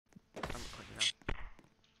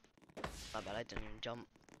My bad, I didn't even jump.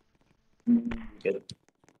 Good.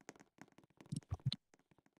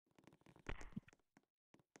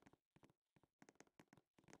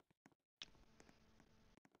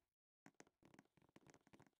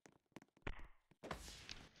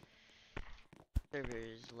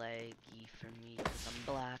 Server's laggy for me because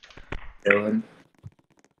I'm black. Dylan.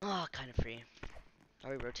 Oh, kind of free.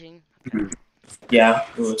 Are we rotating? Okay. Yeah,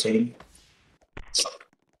 rotating.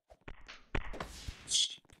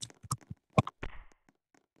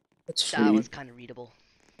 That's That free. was kind of readable.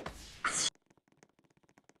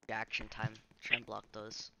 Reaction time. Try and block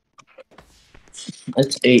those.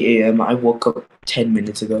 It's 8 a.m. I woke up 10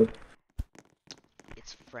 minutes ago.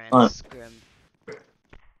 It's Uh, France Scrim.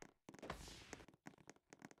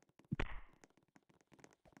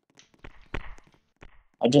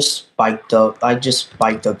 I just spiked up. I just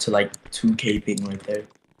spiked up to like 2K ping right there.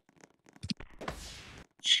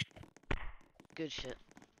 Good shit.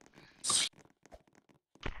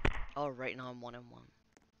 Oh, right now I'm 1-1. 1-1.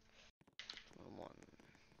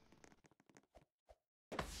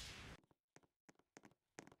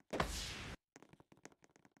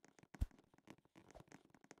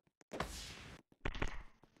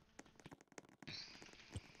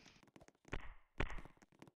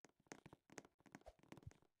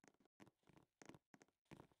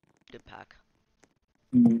 Good pack.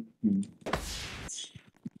 Mm-hmm.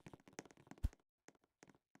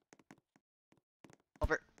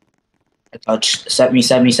 Over. I touched. Set me,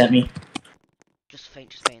 set me, set me. Just feint,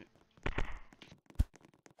 just feint.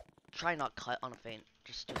 Try not cut on a feint.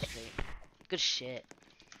 Just do straight. Good shit.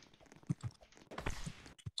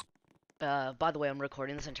 By the way, I'm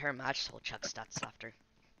recording this entire match, so we'll check stats after.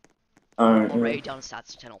 Alright. I'll write it down a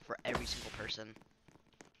stats channel for every single person.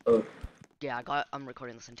 Oh. Yeah, I'm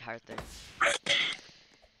recording this entire thing.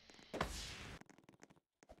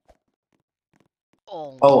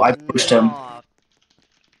 Oh, I Oh, pushed him. no.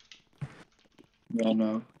 Yeah,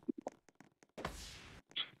 no.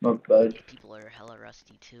 Not bad. People are hella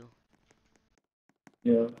rusty, too.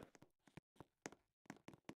 Yeah.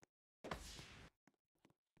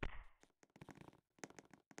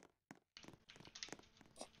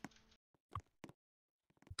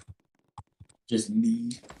 Just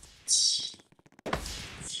me. What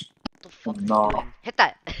the Oh, fuck are you no. doing? Hit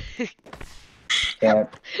that! Yeah.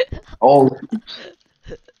 Oh.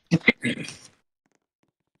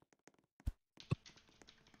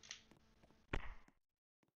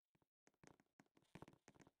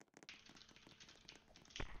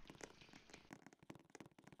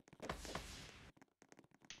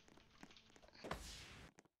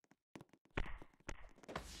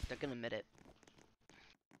 They're gonna mid it.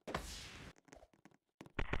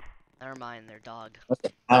 Never mind, their dog.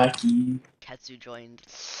 Aki. Ketsu joined.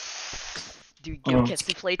 Do we give Oh.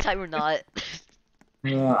 Ketsu playtime or not?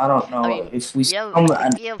 Yeah, I don't I know. mean, If we we have, come I think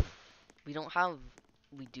and we have, we don't have,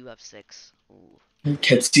 we do have 6. Ooh.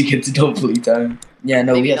 gets double play time. Yeah,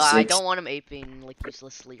 no, we Maybe have not, I 6. don't want him aping, like,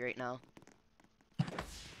 uselessly right now.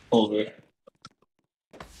 Over.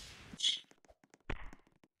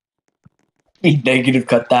 He negative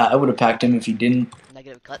cut that. I would have packed him if he didn't.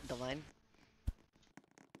 Negative cut, don't mind.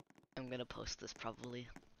 I'm gonna post this probably.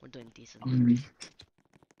 We're doing decent.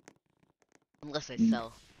 Unless I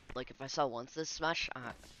sell. Like, if I sell once this smash,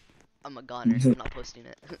 I'm a goner. I'm not posting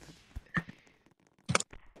it.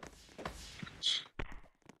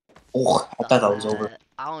 Oh, I thought that was over.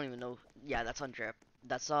 I don't even know. Yeah, that's on drip.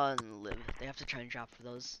 That's on live. They have to try and drop for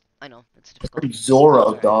those. I know, it's difficult. Zora, It's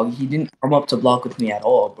alright. dog. He didn't come up to block with me at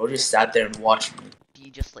all, bro. Just sat there and watched me.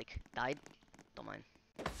 You just, like, died? Don't mind.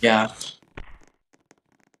 Yeah.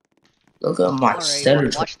 Look at my Alright, center.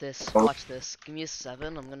 watch this. Watch this. Give me a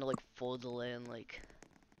 7. I'm gonna, like, full delay and, like...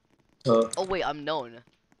 Oh, wait, I'm known.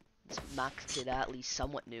 This Max kid at least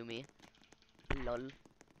somewhat knew me. Lol.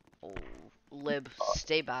 Oh, Lib,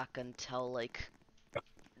 stay back until, like...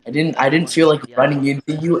 I didn't everyone's feel like yeah. running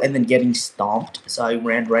into you and then getting stomped, so I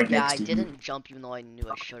ran right Yeah, next I to you. didn't jump even though I knew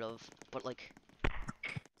I should have. But like,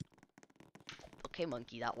 okay,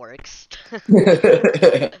 monkey, that works.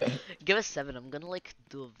 Give us 7. I'm gonna like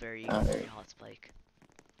do a very Alright. hot spike.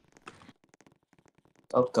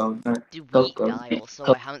 Go. Dude, Go, we go. die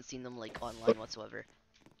also. I haven't seen them like online whatsoever.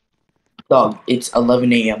 Dog, it's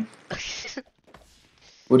 11 a.m. My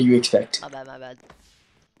What do you expect? bad, my bad.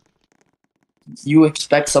 You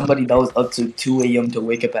expect somebody that was up to 2 a.m. to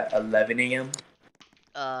wake up at 11 a.m.?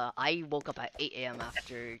 I woke up at 8 a.m.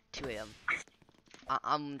 after 2 a.m.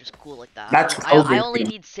 I'm just cool like that. That's I COVID. only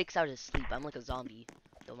need 6 hours of sleep. I'm like a zombie.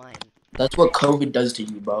 Don't mind. That's what COVID does to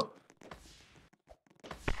you, bro.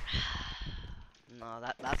 No,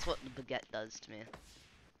 that's what the baguette does to me.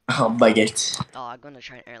 Baguette. Oh, I'm gonna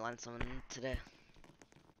try and airline someone today.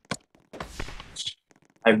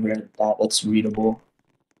 I read that. That's readable.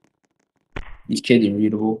 These kids are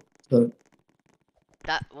readable. But,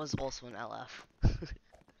 That was also an LF.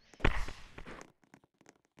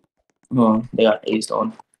 they got aced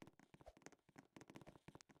on.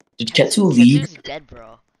 Did Ketsu Ketsu, lead? Ketsu's dead,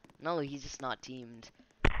 bro. No, he's just not teamed.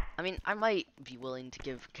 I mean, I might be willing to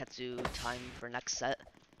give Ketsu time for next set.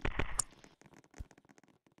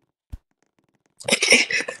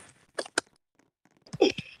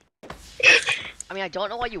 I mean, I don't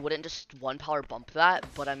know why you wouldn't just one power bump that,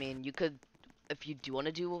 but I mean, you could, if you do want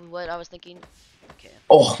to do what I was thinking. Okay.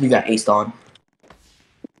 Oh, we got aced on.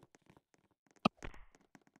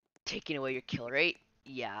 Taking away your kill rate?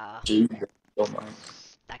 Yeah. Dude, don't mind.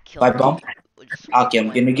 That kill Five rate bump? would just Okay, I'm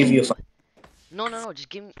gonna give you a 5. No, just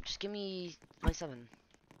give me my 7.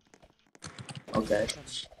 Okay.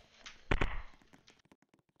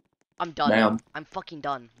 I'm done. Damn. I'm fucking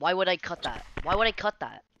done. Why would I cut that? Why would I cut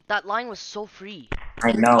that? That line was so free.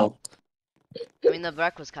 I know. I mean, the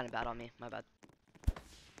wreck was kind of bad on me. My bad.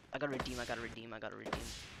 I gotta redeem.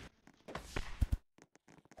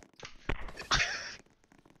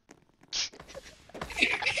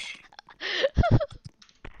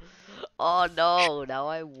 Oh no, now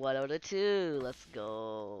I'm 1 out of 2. Let's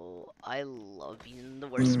go. I love being the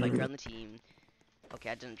worst spiker on the team. Okay,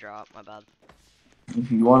 I didn't drop. My bad.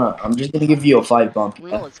 You wanna? I'm just gonna give you a 5 bump.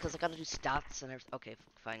 Well, no, it's because I gotta do stats and everything. Okay,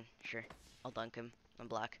 fine. Sure. I'll dunk him. I'm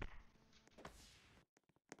black.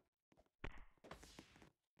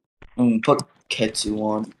 Put Ketsu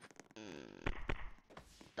on.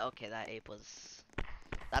 Okay, that ape was...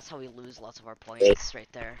 That's how we lose lots of our points. Right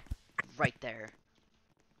there. Right there.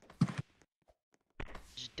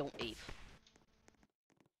 Just don't ape.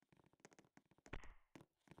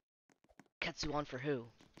 Ketsu on for who?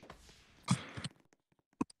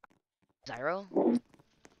 Zyro?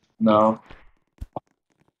 No.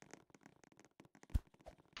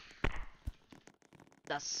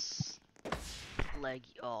 That's... Leg...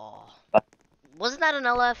 Oh. Wasn't that an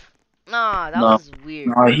LF? Nah, that No. was weird.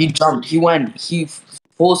 No, he jumped. He went. He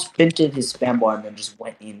full spinted his spam bar and then just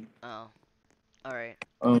went in. Oh. Alright.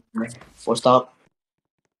 4 stop.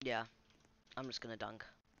 Yeah. I'm just gonna dunk.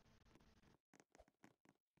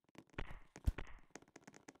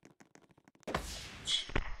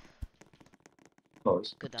 Oh,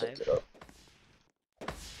 Good dive.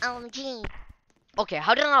 OMG. Okay,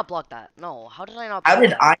 how did I not block that? No, how did I not block How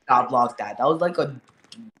did that? I not block that? That was like a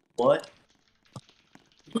what?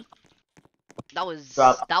 That was...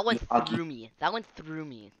 Drop. That went through me. That went through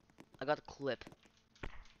me. I got the clip.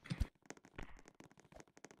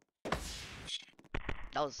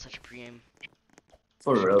 That was such a pre-aim.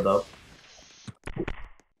 For real though.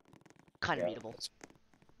 Kinda beatable.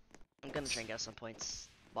 I'm gonna try and get some points.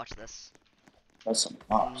 Watch this. That's some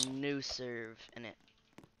pops. New serve in it.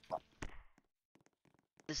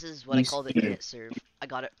 This is what I call the init serve. I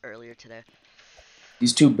got it earlier today.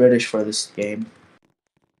 He's too British for this game.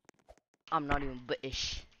 I'm not even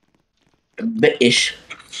British. British.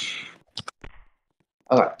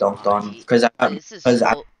 I got dunked on because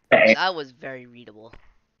that was very readable.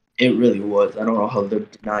 It really was. I don't know how they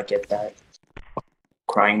did not get that.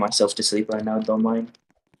 Crying myself to sleep right now. Don't mind.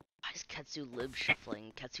 Why is Ketsu lib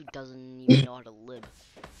shuffling? Ketsu doesn't even know how to lib.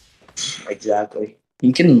 Exactly.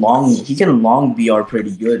 He can long BR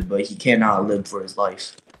pretty good, but he cannot live for his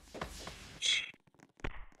life.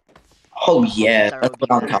 Oh yeah, that's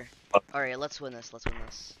what I'm talking about. Alright, let's win this.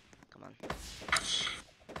 Come on.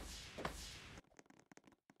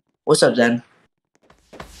 What's up, Zen?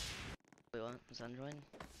 Wait, what? Was Zen join?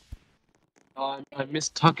 I miss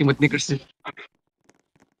talking with Nickerson.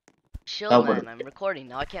 Chill, man. I'm recording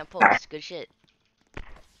now. I can't post. Good shit.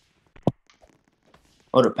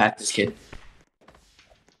 Oh, to pack this kid.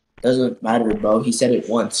 Doesn't matter, bro. He said it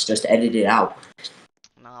once. Just edit it out.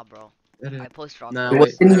 Nah, bro. I post raw It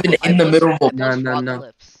wasn't even in the middle of raw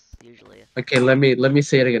clips, usually. Okay, let me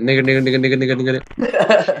say it again. Nigga.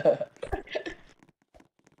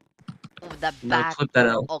 Oh, that Now back. clip that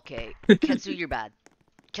out. Okay, Ketsu, you're bad.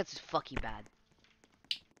 Ketsu's fucking bad.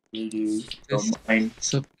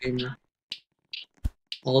 What's up, gamer?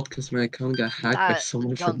 All because my account got hacked by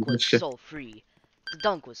someone from dunk was Russia. so free. The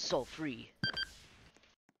dunk was so free.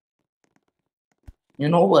 You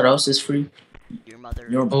know what else is free? Your mother.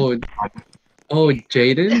 Oh,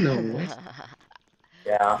 Jaden? No, what?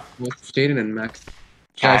 Yeah. What's Jaden and Max?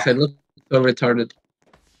 Guys, I look so retarded.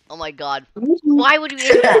 Oh my god. Why would you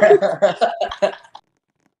hate that?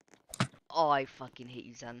 Oh, I fucking hate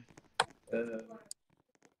you, Zen.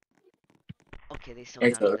 Okay, they still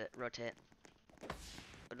counted it. Rotate.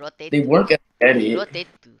 They weren't gonna get it. Rotate.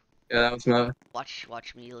 Yeah, that was my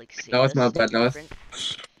Watch me like say that was my this bad. different.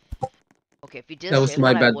 Okay, if you That was disable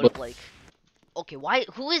my it, I bad. would have like. Okay, why?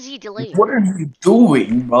 Who is he delaying? What are you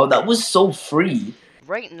doing, bro? That was so free.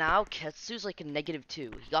 Right now, Ketsu's like a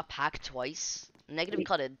 -2. He got packed twice. Negative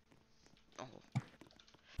cutted. Oh.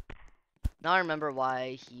 Now I remember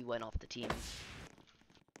why he went off the team.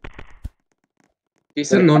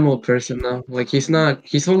 He's a normal person now. Like he's not.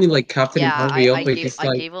 He's only like captaining Yeah, RVO, but he's I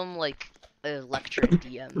like. gave him like electric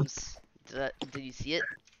DMs. Did you see it?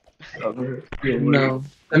 No.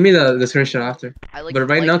 Send me the screenshot after. I like But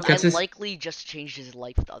right now, I Ketsus likely just changed his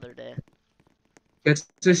life the other day. I is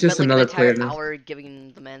spent just like an another entire player now. hour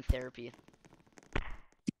giving the man therapy. That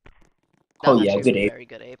Oh was yeah, actually good a ape. very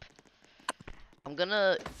good ape. I'm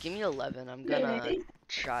gonna give me 11. I'm gonna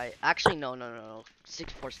try. Actually, no.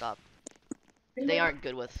 6-4 stop. They aren't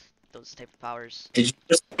good with those type of powers. Did you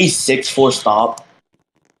just be 6-4 stop?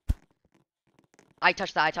 I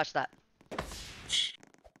touched that. I touched that.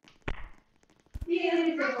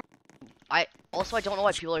 I don't know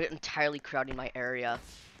why people are entirely crowding my area.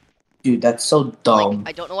 Dude, that's so Like, dumb.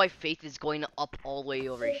 I don't know why Faith is going up all the way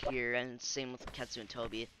over here, and same with Ketsu and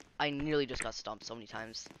Toby. I nearly just got stomped so many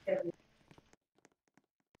times.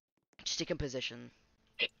 Just stick in position.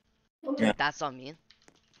 Yeah. That's on me.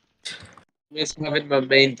 Miss having my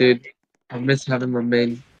main, dude. I miss having my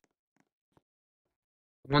main.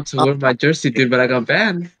 I want to wear my jersey, dude, but I got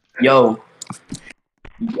banned. Yo.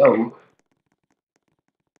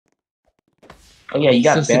 Oh yeah, you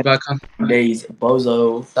got banned for days,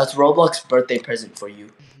 bozo. That's Roblox birthday present for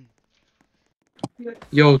you.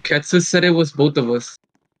 Yo, Ketsu said it was both of us.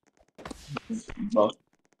 Bro.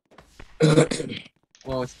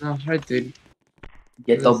 Wow, it's not hard, dude.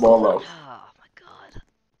 Get the ball up. Oh my god.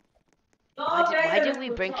 Why did we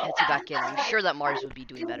bring Ketsu back in? I'm sure that Mars would be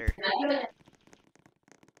doing better.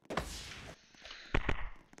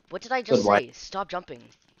 What did I just say? Stop jumping.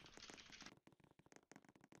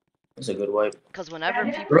 That's a good wipe. Because whenever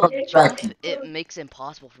people jump, it makes it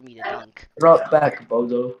impossible for me to dunk. Drop back,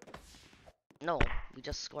 bozo. No, we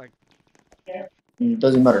just scored.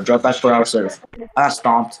 Doesn't matter. Drop back for our serve. Ah,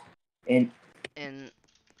 stomped. And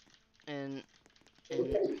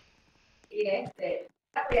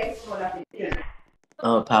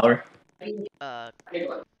power.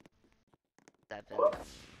 7.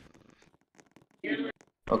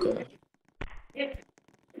 Okay. I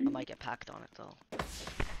might get packed on it though.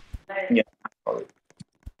 Yeah. Probably.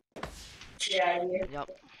 Yep,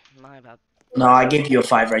 my bad. No, I gave you a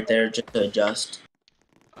 5 right there just to adjust.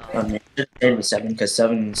 Just hit a 7 because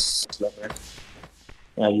 7 is slower.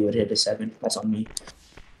 Yeah, you would hit a 7. That's on me.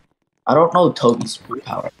 I don't know Toby's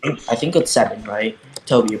power. I think it's 7, right?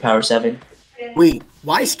 Toby, your power 7. Wait,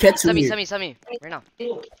 why is Ketsu here? Send me, right now.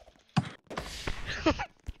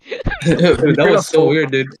 That was so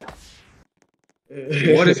weird, dude.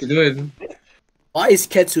 What is he doing? Why is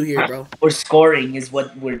Ketsu here, bro? We're scoring is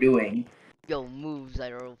what we're doing. Yo, move,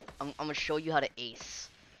 Zyro. I'm gonna show you how to ace.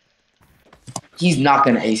 He's not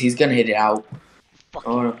gonna ace. He's gonna hit it out.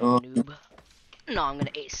 Fucking noob. No, I'm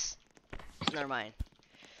gonna ace. Never mind.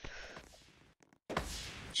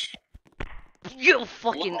 You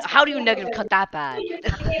fucking. How do you negative cut that bad?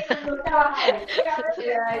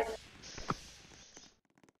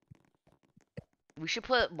 We should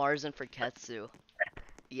put Mars in for Ketsu.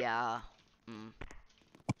 Yeah.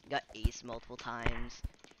 Got ace multiple times.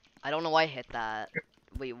 I don't know why I hit that.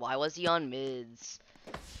 Wait, why was he on mids?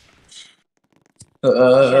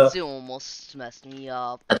 Ketsu almost messed me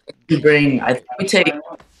up. I think we take.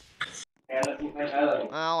 I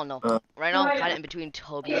don't know. Right now I'm kinda in between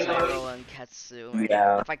Toby, Zyro, and Ketsu.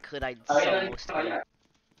 Yeah. If I could, I'd sell most of it.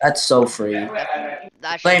 That's so free.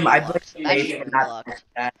 That should be blocked.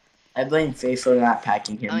 I blame Faith for not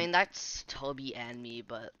packing him. I mean, that's Toby and me,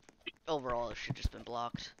 but overall it should just been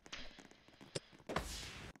blocked.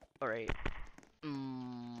 Alright.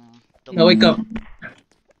 No, wake up.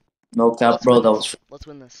 No cap, bro. That was. Let's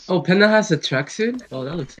win this. Oh, Panda has a tracksuit? Oh,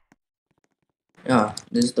 that looks. Yeah,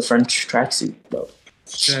 this is the French tracksuit, bro.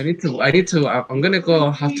 Yeah, I need to. I'm gonna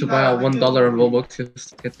have to buy a $1 Robux to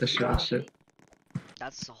get the shit.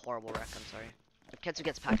 That's a horrible wreck, I'm sorry. If Ketsu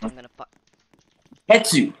gets packed, I'm gonna fuck.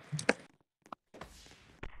 Ketsu!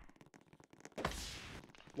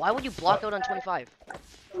 Why would you block out on 25?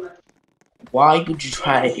 Why would you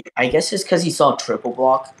try? I guess it's because he saw triple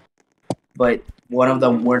block, but one of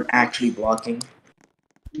them weren't actually blocking.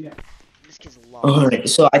 This kid's lost. Alright,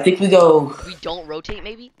 so I think we go. We don't rotate,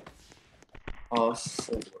 maybe? Off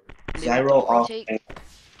forward. Zyro off.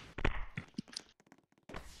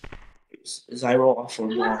 Zyro off for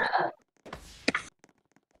more.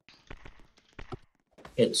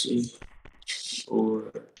 Ketsu.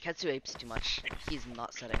 Or Ketsu apes too much. He's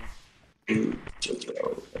not setting.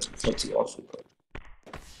 Ketsu also good.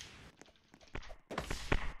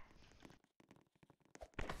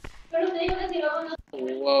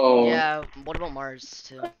 Whoa. Yeah, what about Mars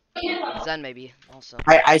too? Zen maybe also.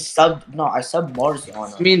 I subbed Mars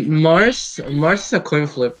on. I mean, Mars is a coin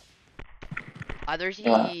flip. Either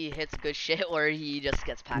he hits good shit or he just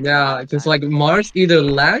gets packed. Yeah, because like Mars either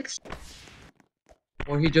lags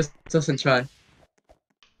or he just doesn't try.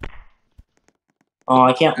 Oh,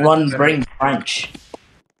 I can't run bring French.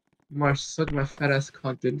 Mars, suck my fat ass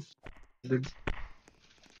content.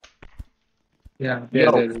 Yeah,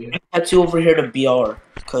 Yo, Ketsu over here to BR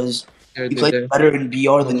because he plays better in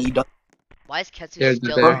BR than he does. Why is Ketsu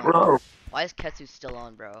still on? Bro. Why is Ketsu still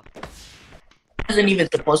on, bro? He isn't even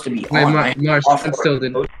supposed to be on. Mars, I'm still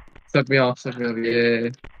didn't. Suck me off, yeah.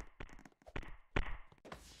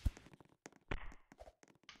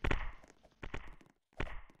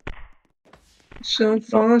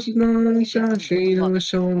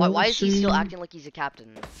 Why is he still acting like he's a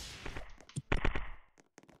captain?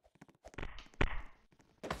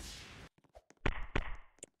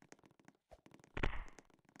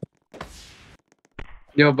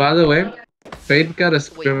 Yo, by the way, Fade got a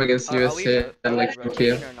scrim against USA at like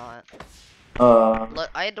or not?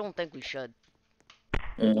 I don't think we should.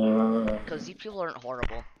 Because these people aren't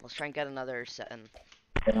horrible. Let's try and get another set in.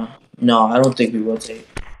 Yeah. No, I don't think we will take.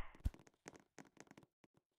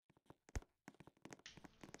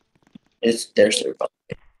 It's their server.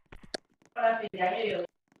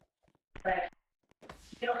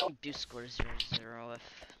 Do score 0-0 if.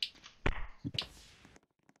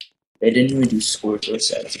 They didn't even do score for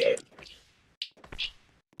sets yet.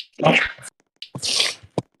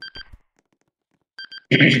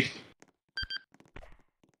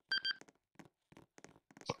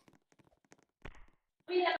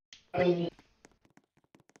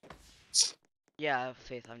 Yeah,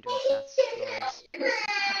 Faith, I'm doing stats. No worries.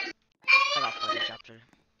 I got footage after.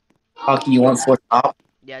 Hockey, you want 4 top?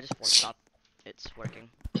 Yeah, just 4 top. It's working.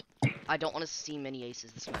 I don't want to see many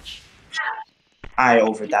aces this match. I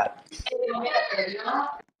over that.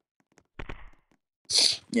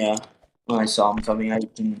 Yeah. When I saw him coming, I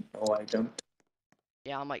didn't know I jumped.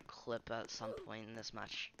 Yeah, I might clip at some point in this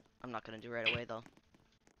match. I'm not gonna do right away though.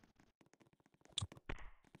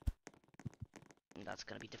 And that's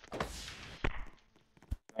gonna be difficult.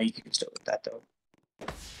 You can still with that though.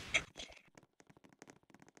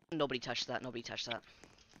 Nobody touched that. Nobody touched that.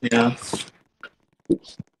 Yeah.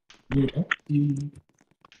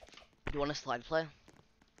 You want a slide play?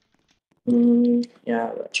 Yeah,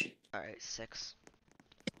 I got you. Alright, 6.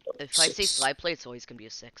 If I say slide play, it's always gonna be a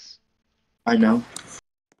 6. I know.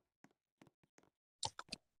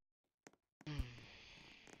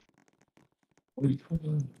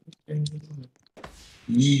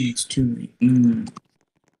 It's too.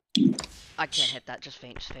 I can't hit that. Just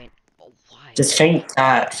faint. Just faint. Oh, why? Just faint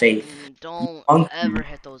that, Faith. Don't ever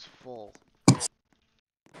hit those full.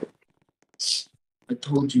 I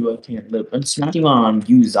told you I can't live. It's not even on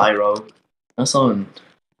you, Zyro. That's on.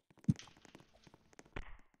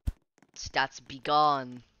 Stats be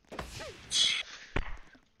gone.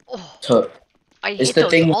 Oh, I hit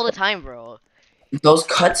those all the time, bro. Those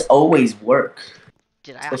cuts always work.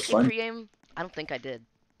 Did I actually pre-aim? I don't think I did.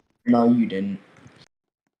 No, you didn't.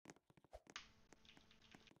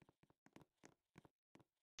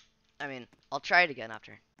 I mean, I'll try it again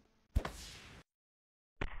after.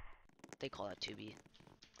 They call that 2B.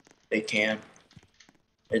 They can.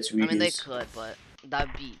 It's reduced. I mean, they could, but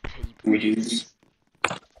that'd be pity points. Reduced.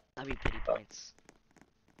 That'd be pity points.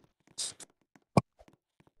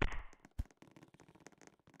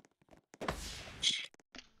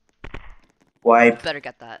 Why? Better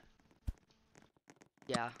get that.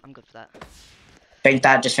 Yeah, I'm good for that. Faint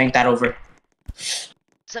that. Just faint that over.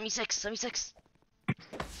 76. 76.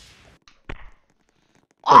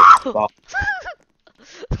 Oh!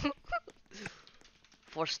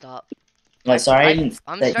 4 stop. I'm sorry.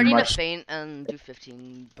 I'm starting to faint and do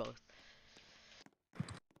 15 both.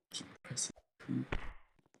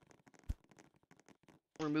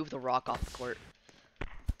 Remove the rock off the court.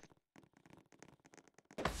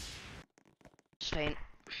 Just faint.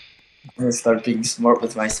 I'm gonna start being smart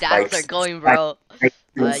with my spikes. Stats are going, bro.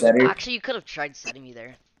 Actually, you could have tried setting me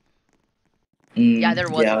there. Yeah, there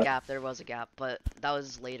was a gap. There was a gap, but that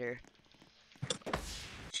was later.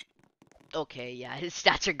 Okay, yeah, his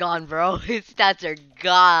stats are gone, bro. His stats are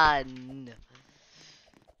gone.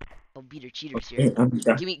 Oh, beater cheaters here.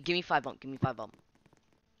 Give me 5 bump. Give me 5 bump.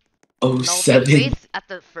 Oh, no, 7. Faith at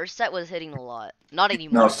the first set was hitting a lot. Not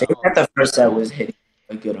anymore. No, Faith at the first set was hitting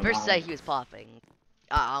a good amount. First set he was popping.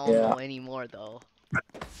 I don't know anymore though.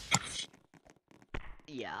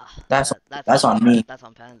 Yeah. That's That's that's on me. That's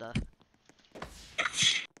on Panda.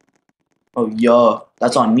 Oh yo,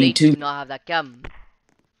 that's on me They do too. not have that cam.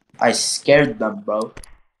 I scared them, bro.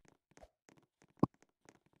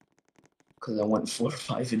 Cause I went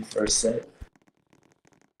 4-5 in first set.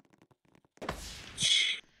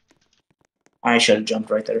 I should have jumped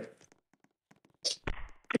right there.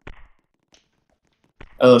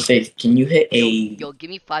 Oh, Faith, can you hit a... Yo, give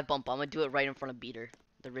me 5 bump. I'm gonna do it right in front of Beater,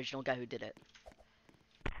 the original guy who did it.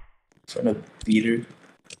 In front of beater?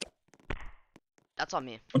 That's on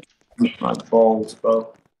me. My balls,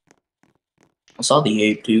 bro. I saw the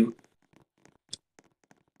ape too.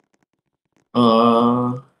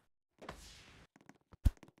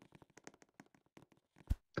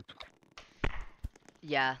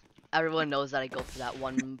 Yeah, everyone knows that I go for that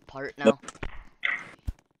one part now.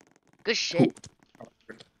 Good shit.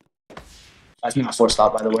 That's my 4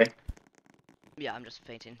 stop, by the way. Yeah, I'm just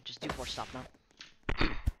fainting. Just do 4 stop now.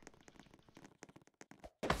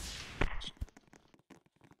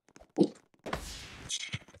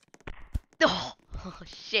 Oh,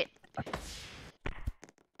 shit.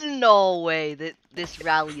 No way. This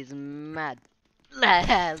rally is mad.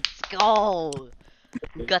 Let's go.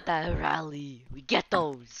 We got that rally. We get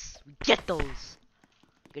those. We get those.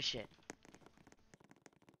 Good shit.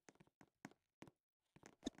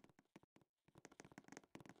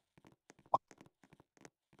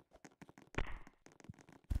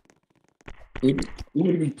 We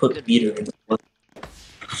literally put Good. beater in the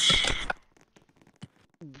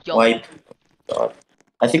Yo, wipe. God.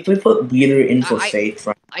 I think we put beater in for I Faith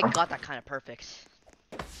right I got that kind of perfect.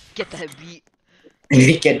 Get that beat. now.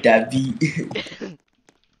 Get that beat.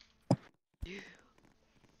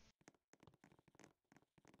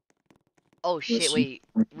 Oh shit, wait.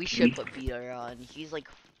 We should put Beater on. He's like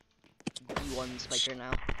D1 spiker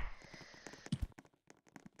now.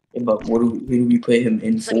 Yeah, but who do we put him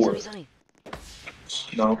in Sunny, for? Sunny,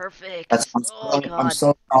 Sunny. No. Perfect. That's, Oh I'm god.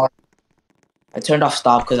 so sorry. I turned off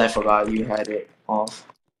stop because I forgot you had it off.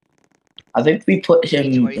 I think we put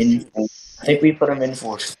him Tori in. since. I think we put him in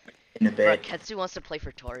for in a Bruh, bit. Ketsu wants to play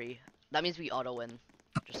for Tori. That means we auto win.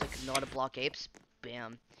 Just like know how to block apes.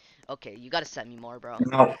 Bam. Okay, you gotta set me more, bro.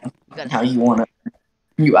 Now, You gotta how set me you more. wanna?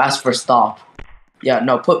 You asked for stop. Yeah,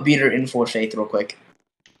 no, put beater in for Faith real quick.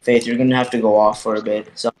 Faith, you're gonna have to go off for a bit.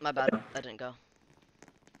 So My bad. I didn't go.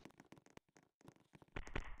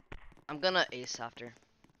 I'm gonna ace after.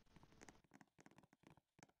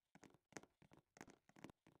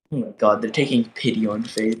 oh my god, they're taking pity on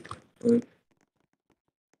Faith.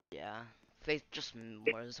 Yeah. Faith just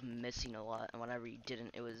was missing a lot, and whenever he didn't,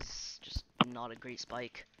 it was just not a great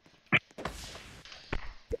spike.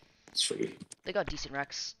 It's free. They got decent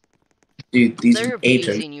Rex. Dude, these They're apes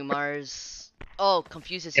are. abusing you, Mars. Oh,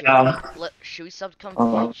 Confuse is here. Yeah. Should we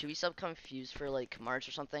sub Confuse for like Mars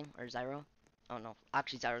or something or Zyro? Oh no,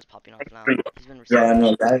 actually Zyro's popping off now. He's been Yeah, receiving.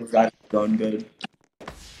 no, that's going good.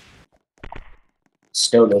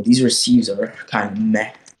 Still though, these receives are kind of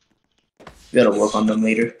meh. We gotta work on them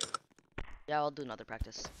later. Yeah, I'll do another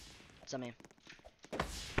practice. Semi.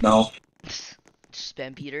 No. Just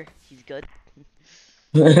spam Peter. He's good.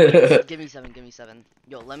 What Give me 7. Give me 7.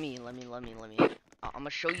 Yo, let me. I'm gonna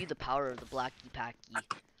show you the power of the Blacky Packy.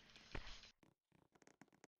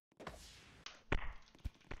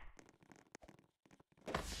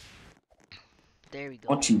 There we go.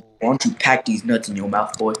 why don't you pack these nuts in your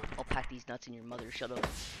mouth, boy? I'll pack these nuts in your mother. Shut up.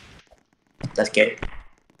 That's gay.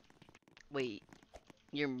 Wait,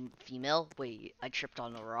 you're female? Wait, I tripped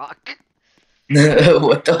on a rock.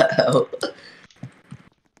 What the hell?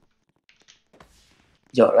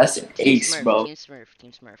 Yo, that's an Team ace, Smurf, bro. Team Smurf,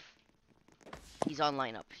 Team Smurf. He's on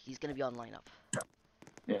lineup. He's gonna be on lineup.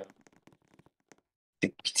 Yeah.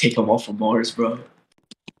 Take him off from Mars, bro.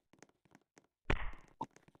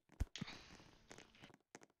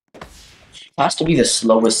 Has to be the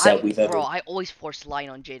slowest set we've ever. Bro, I always force line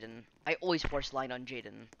on Jaden.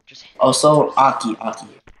 Just Also, Aki.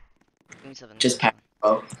 give me 7. Just pack,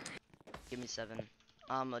 bro. Give me 7.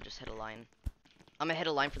 I'ma just hit a line. I'm gonna hit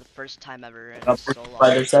a line for the first time ever in Up so by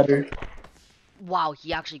long. the center. Wow,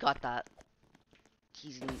 he actually got that.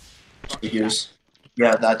 He's in fucking Figures.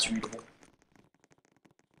 Yeah, that's readable.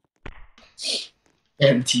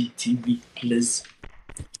 MTTV, please.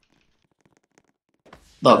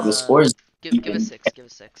 Look, the score is give a 6. Give a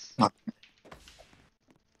 6. Huh.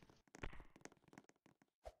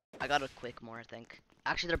 I got a quick more, I think.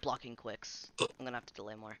 Actually, they're blocking quicks. I'm gonna have to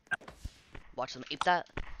delay more. Watch them ape that.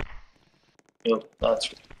 Yep,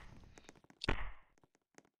 that's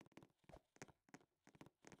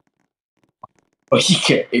oh, you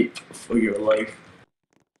can't ape for your life.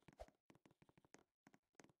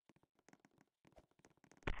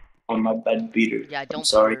 on my bed beater. Yeah, I'm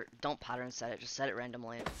sorry. don't pattern set it. Just set it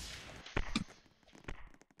randomly.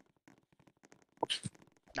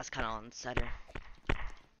 That's kind of on setter.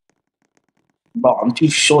 Bro, I'm too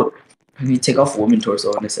short. I need to take off woman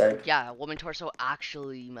torso on this side. Yeah, woman torso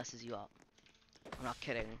actually messes you up. I'm not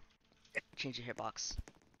kidding. Change your hitbox.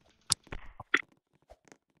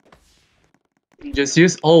 Just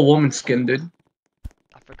use all woman skin, dude.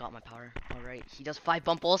 I forgot my power. Alright, he does 5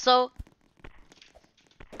 bump also?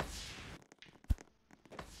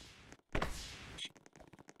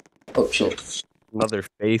 Oh, shit. Another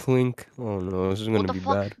faith link? Oh no, this is What gonna the be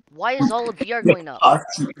fuck? bad. Why is all of BR going up?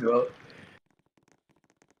 Bro.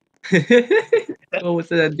 What was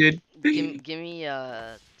that, dude? Give me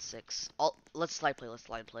 6. Let's slide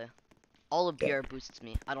play. All of BR boosts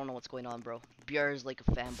me. I don't know what's going on, bro. BR is like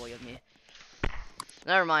a fanboy of me.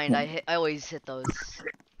 Never mind, I always hit those.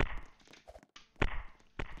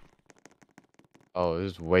 Oh,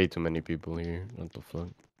 there's way too many people here. What the fuck?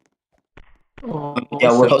 Oh,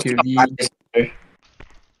 Yeah, we're so hosting a cute. practice later.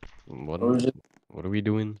 What are we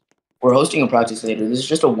doing? We're hosting a practice later. This is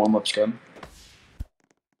just a warm-up scrim.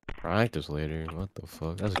 Practice later? What the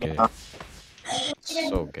fuck? That's gay.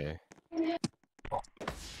 So gay.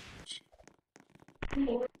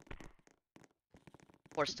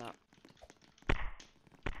 Or stop.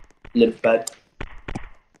 Little bad.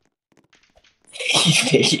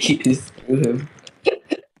 He just threw him.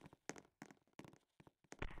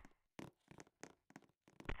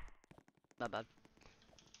 Not bad.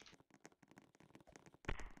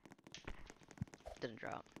 Didn't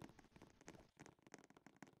drop.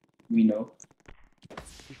 We know.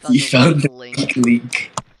 We You found the link.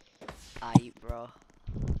 link. Aight, bro.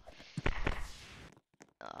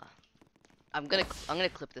 I'm gonna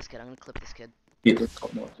clip this kid. Yeah, let's come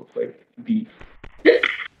on real quick. B.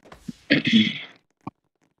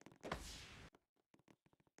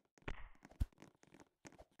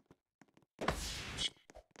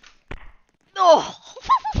 No.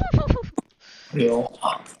 Yo.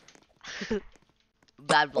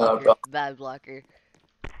 Bad blocker. Bad blocker.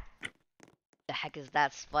 The heck is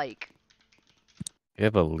that spike? You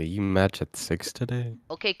have a league match at 6 today?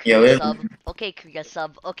 Okay, Yeah, Korea we have- sub. Okay, Korea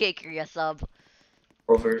sub. Okay, Korea sub.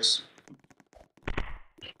 Rovers.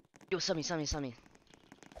 Yo, sub me.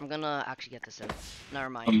 I'm gonna actually get this in. Never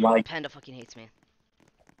mind. I'm like- Panda fucking hates me.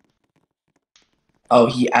 Oh,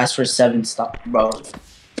 he asked for 7 stop, bro.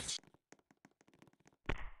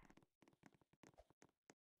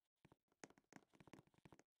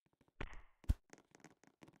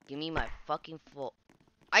 Give me my fucking full.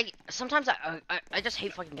 Sometimes I just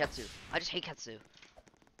hate fucking Ketsu. I just hate Ketsu.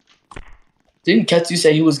 Didn't Ketsu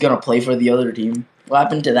say he was gonna play for the other team? What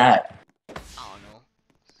happened to that? I don't know.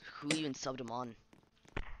 Who even subbed him on?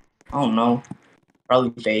 I don't know.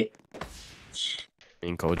 Probably Faye. I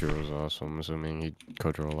mean, Kojiro was awesome. I'm assuming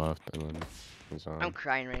Kojiro left and then he's on. I'm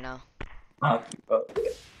crying right now.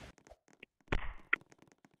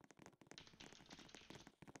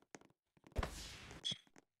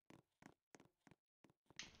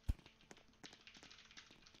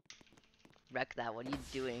 Wreck that. What are you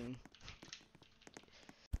doing?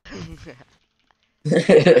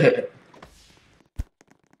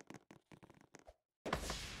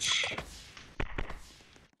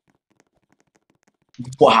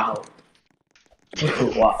 Wow.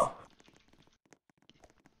 Wow.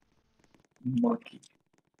 Monkey.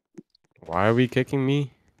 Why are we kicking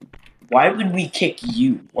me? Why would we kick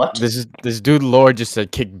you? What? This dude Lord just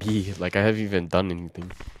said kick B. Like I haven't even done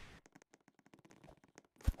anything.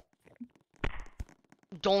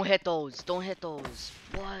 Don't hit those. Don't hit those.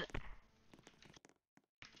 What?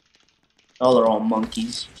 Y'all are all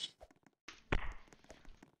monkeys.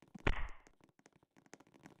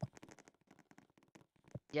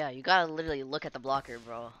 Yeah, you gotta literally look at the blocker,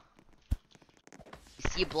 bro. You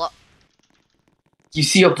see a block. You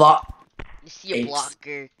see a block. You see a Apes.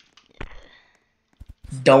 blocker.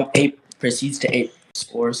 Don't ape. Proceeds to ape.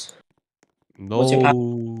 Scores. No.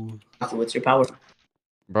 What's your power?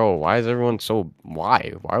 Bro, why is everyone so...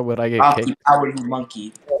 Why? Why would I get Power, kicked? power, you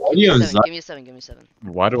monkey. Why do you have Give me a 7. Give me a 7.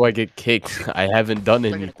 Why do I get kicked? I haven't done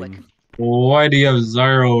They're gonna quick. anything. Why do you have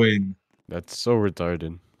Zyro in? That's so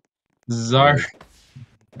retarded. Zyro.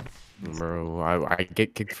 Bro, I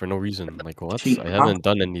get kicked for no reason. Like, what? Gee, I haven't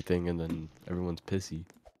done anything and then everyone's pissy.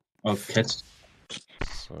 Oh, catch.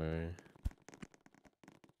 Sorry.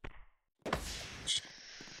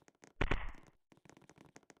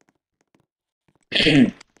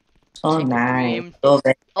 Oh, Take a nice. dream. Those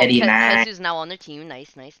are Oh, very nice. Ketsu's now on their team.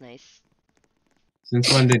 Nice.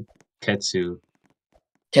 Since when did Ketsu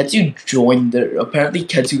Ketsu joined apparently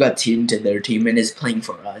Ketsu got teamed to their team and is playing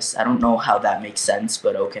for us. I don't know how that makes sense,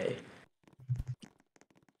 but okay.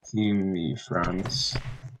 Team me, France.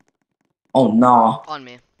 Oh no. On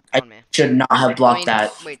me. I On me. should not have blocked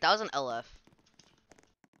that. Wait, that was an LF.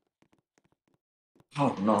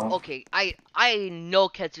 Oh no. Okay, I know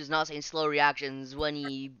Ketsu's not saying slow reactions when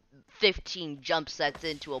he 15 jump sets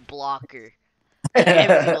into a blocker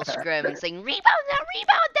every single scrim and saying rebound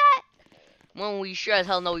that. When we sure as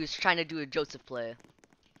hell know he was trying to do a Joseph play.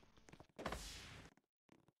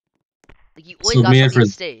 Like he always got something to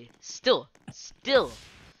stay. Still.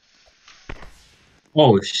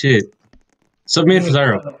 Oh shit. Submit for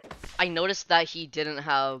Zyro. I noticed that he didn't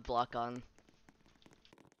have block on.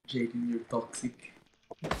 Jaden, you're toxic.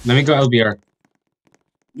 Let me go LBR.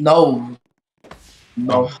 No.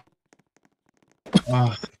 Oh.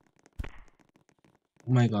 Oh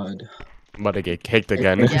my god. I'm about to get kicked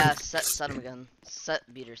again. Yeah, set him again. Set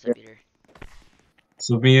beater.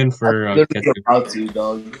 Sub me in for Ketsu,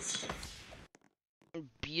 dog.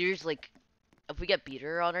 Beater's like, if we get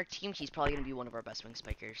Beater on our team, he's probably gonna be one of our best wing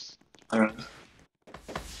spikers.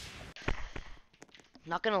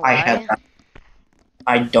 Not gonna lie.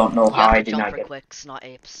 I don't know how I did jump not for get quicks, not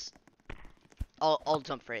apes. I'll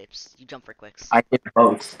jump for apes. You jump for quicks. I did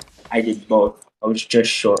both. I was just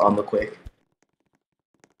short on the quick.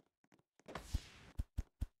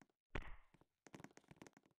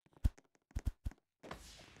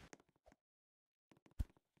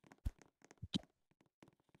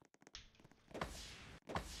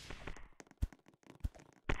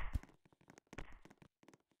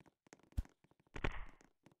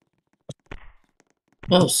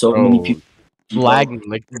 Oh, so many people. Lagging,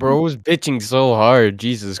 like bro's bitching so hard.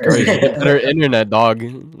 Jesus Christ, get better internet, dog.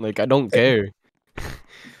 Like I don't care,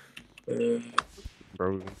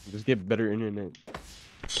 bro. Just get better internet.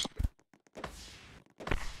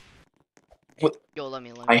 Yo, let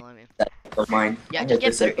me. Mine. Yeah, just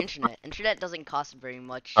get better internet. Internet doesn't cost very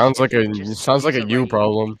much. Sounds like a you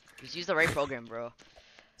problem. Just use the right program, bro.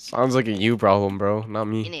 Sounds like a you problem, bro. Not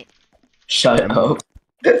me. In it. Shut up.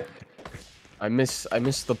 I miss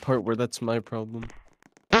the part where that's my problem.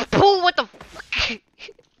 Oh, what the fuck?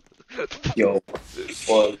 Yo,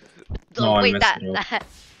 boy. No, I wait, messed that.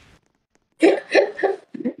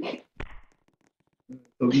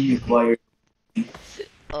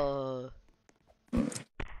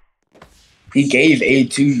 He gave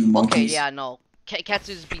A2, you monkeys. Okay, yeah, no.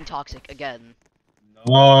 Ketsu's being toxic again.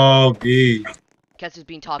 No, B. Ketsu's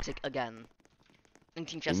being toxic again. And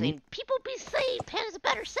Team Chess saying, people be saying Pan is a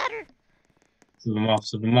better setter. Sub him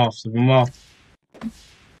off. Sub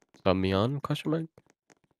me on? Question mark.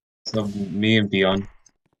 Sub me and Beyond.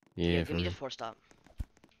 Yeah. Give me just 4-stop.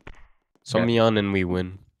 Sub me on and we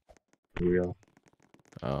win. For real.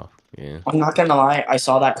 Oh yeah. I'm not gonna lie, I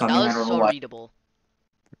saw that coming. That was so readable.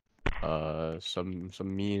 Some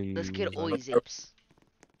me and This kid always apes.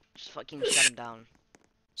 Just fucking shut him down.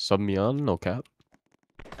 Sub me on, no cap.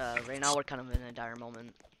 Right now we're kind of in a dire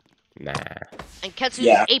moment. Nah. And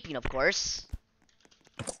Ketsu's aping, of course.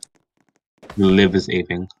 Liv is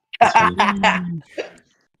aping.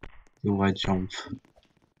 Do I jump?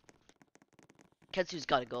 Ketsu's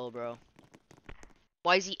gotta go, bro.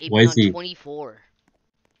 Why is he aping on 24?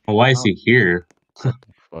 Why is he here?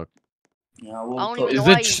 Fuck. Yeah,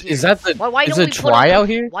 Is that the tryout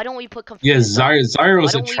here? Why don't we put confused? Yeah,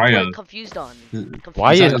 Zyro's a tryout. Confused on.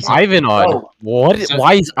 Why is Ivan on? What?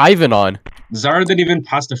 Why is Ivan on? Zyro didn't even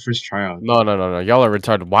pass the first tryout. No. Y'all are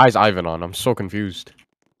retarded. Why is Ivan on? I'm so confused.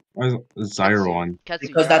 Why is Zyro on? Ketsu,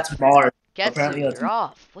 because that's Mars. Ketsu, you're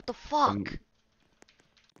off. What the fuck?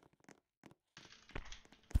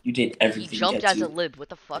 You did everything. He jumped as a lib. What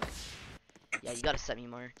the fuck? Yeah, you gotta set me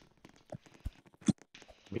more.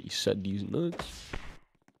 Wait, you said these nuts?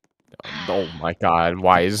 Oh my god,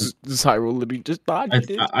 why is Zyro literally just dodging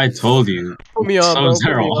it? I told you. Put me on, bro.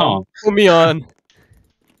 Zyro, Put me on.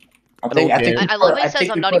 I love when he says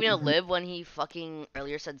I'm not even gonna live when he fucking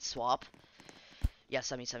earlier said swap. Yeah,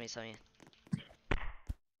 send me.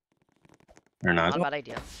 Or not. Not a bad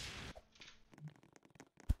idea.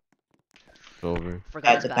 Over.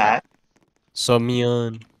 Forgot his back. Sub me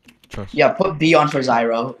on. Trust. Yeah, put B on for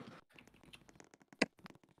Zyro.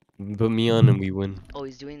 Put me on and we win. Oh,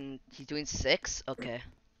 he's doing 6? Okay.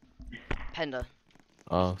 Penda.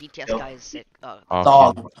 Oh. BTS guy is sick.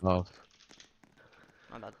 Dog. Off.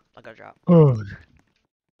 My bad. I gotta drop.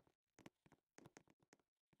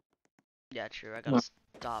 Yeah, true. I gotta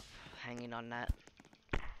stop hanging on that.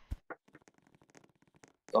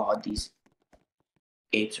 God, these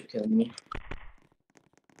gates are killing me.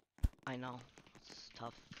 I know. It's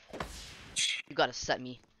tough. You gotta set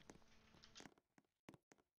me.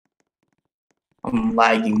 I'm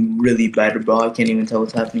lagging really bad, bro. I can't even tell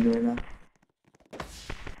what's happening right now.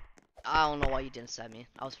 I don't know why you didn't send me.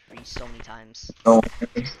 I was free so many times. Oh,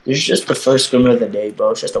 this is just the first scrimmer of the day, bro.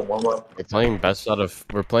 It's just a warm up. We're playing best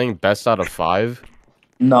out of 5.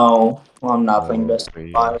 No, I'm not playing best of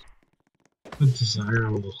please. 5. A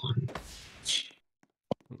desirable one.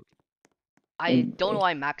 I don't know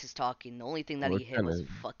why Max is talking. The only thing that We're he hit was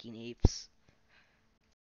kinda- fucking apes.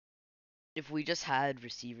 If we just had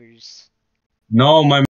receivers. No, my